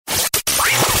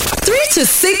to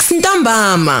 6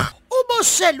 ntambama.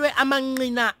 Uboshelwe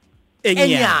amanqina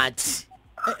enyathi.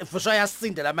 Fusha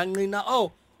yasinda lamanqina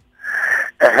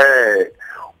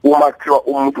uma kuthiwa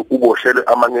umuntu uboshelwe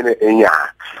amanqina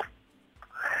enyathi.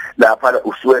 Lapha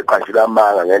usuke qanjela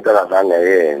amanga ngento akazange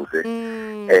yenze.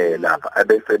 Lapha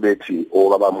abese bethi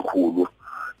obabamkhulu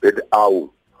bethi awu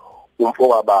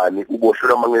umfowabani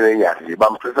uboshelwe amanqina enyathi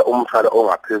bamthesa umthwalo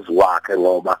ongaphezulu wakhe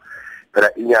ngoba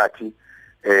phela inyathi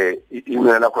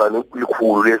imina lakho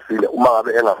likhulu lesile uma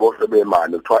ngabe engaboshwe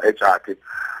bemali kuthiwa ejathi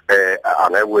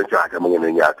angeke wenjathi amanqina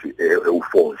enyathi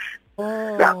ufoshi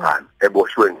lapha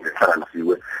eboshwe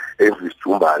ngehlanganisiwe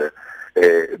ezisijumbane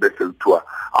bese kuthiwa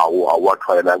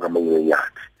awathwala nanga amanqina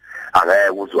enyathi angeke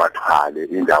uzwathwale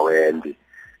indawo ende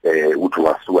uthi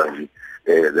ungasuka nje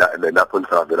lapho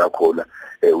nisavela khona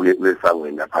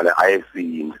uyesangweni lapha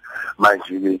ayesinda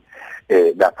manje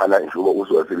lapha nje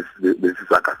uzwa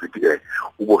lesisakha sithi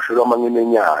uboshelwa amanqina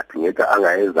enyathi ngeke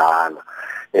angayezanga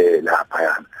lapha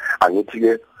yana angithi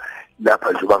ke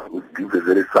lapha nje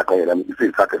bangivezele isakha yena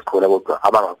isakha esikhona kodwa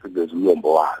abangasiveza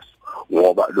umyombo waso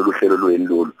ngoba lolu hlelo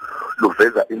lwendlulu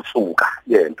luveza insuka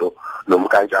yento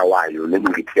nomkantsha wayo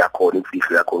nengithi yakhona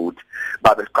imfihlo yakho ukuthi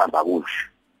babe siqamba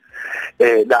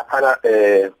kunje lapha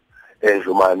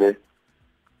njomane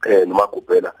noma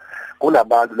kuphela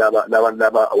kunabantu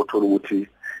laba othola ukuthi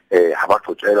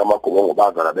abathotshela amagogo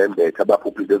ngobazana bembethe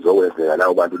abaphuphile ezokwenzeka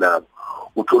lawo bantu labo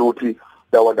uthola ukuthi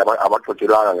lawo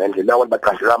abathotshelwanga ngendlela lawo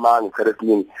baqashela amanga isikhathi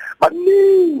esiningi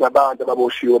baningi abantu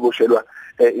ababoshelwa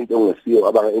into engesiyo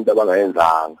into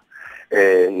abangayenzanga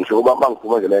ngisho kuba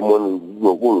mangiphuma nje la emoni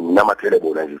kunamathele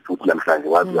bona nje futhi namhlanje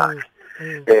ngazi kahle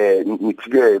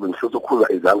ngithi-ke bengihlose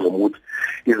ukukhuza izangoma ukuthi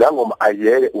izangoma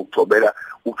ayeke ukugcobela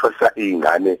ukuthwasa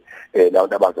iy'ngane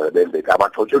labantu abazali bembethe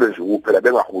abathotshelwe nje kuphela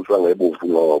bengahutshwa ngebomvu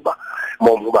ngoba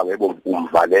uba ngebomvu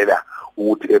umvalela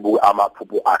ukuthi ebuke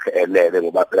amaphupho akhe elele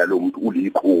ngoba phela lo muntu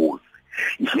ulikhozi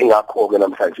ingakho-ke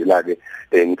namhlanje la-ke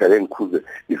ngithake ngikhuze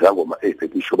izangoma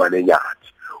eziphethe isho lenyathi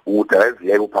ukuthi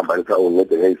ayeziyeke ukuphambanisa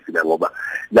ongede ngey'sila ngoba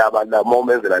laba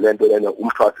momenzela lento lena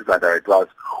umthwasisa directors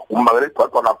umangele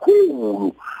igcwagcwa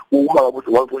kakhulu uma ngabe uthi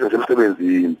ungacishe nje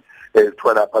emsebenzini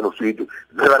kuthiwa lapha noswithu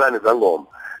zingakanani izangoma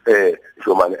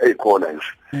njomane eyikhona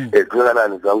nje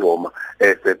zingakanani izangoma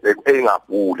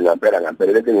engabhuli ngempela lento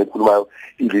engiyikhulumayo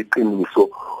iliqiniso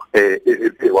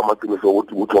wamaqiniso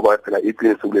ukuthi ngoba phela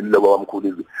iqiniso kuleli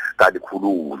lokwamkhulu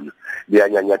kalikhulule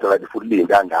liyanyanyatha kanti futhi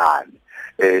liyintandane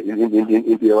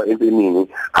into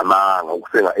eningi amanga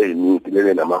ukusenga eyimithi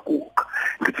lele namaguqa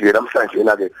ngithi ke namhlanje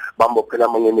na-ke bambophela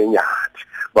amanqina enyathi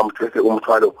bamthwese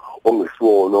umthwalo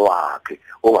ongesiwono wakhe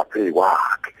ongaphezu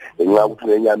kwakhe ngenxa yokuthi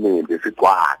nenyameni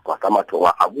besigcwagcwa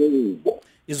samathonga akubo.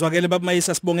 Izwakele baba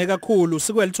Mayisa sibonge kakhulu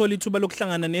sikwelithola ithuba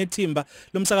lokuhlangana nethimba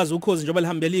lomsakazo ukhozi njengoba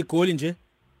lihambela igoli nje.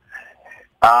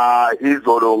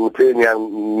 Izolo ngithe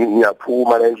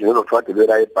ngiyaphuma la nje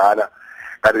ngizothwadela ebhala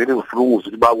kanti ke ngifuna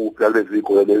ukuthi bakuphi lezi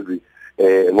igole lezi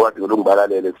ngoba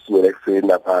ngizongibalalele kusukela ekseni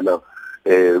lapha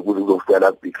kuze kuzofika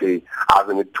la BK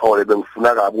aze ngithole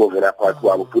bengifuna kabi ukuvela phakathi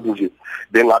kwabo futhi nje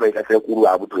bengabe inhlanhla enkulu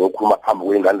kabi ukuthi ngokukhuluma phambi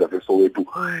kwengane zaseSoweto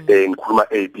ngikhuluma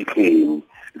ABK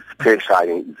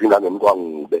sipheshaye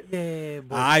zingangemkwangube.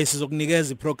 Hayi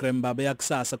sizokunikeza iprogram baba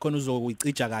yakusasa khona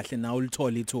uzokuyicija kahle nawe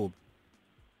ulithola ithuba.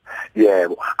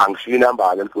 Yebo angishiya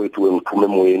inamba ke mfowethu ngiphuma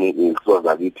emoyeni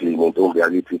ngizoza kithi nentombi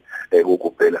yakithi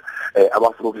ukuphela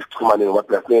abafuna ukuthi sichumane ngoba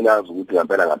phela kunenazi ukuthi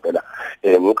ngempela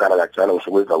ngogana kajana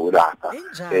ngisho kweza kwelapha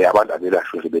abantu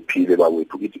abelashwe nje bephile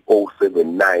bawethu ithi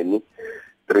 079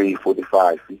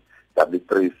 345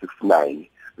 3369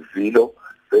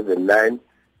 079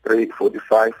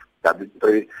 345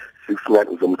 3369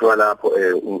 uzomthola lapho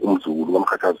umzulu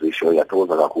ngomkhathazisho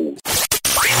ngiyathokoza kakhulu.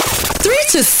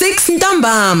 3 to 6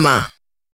 ntambama.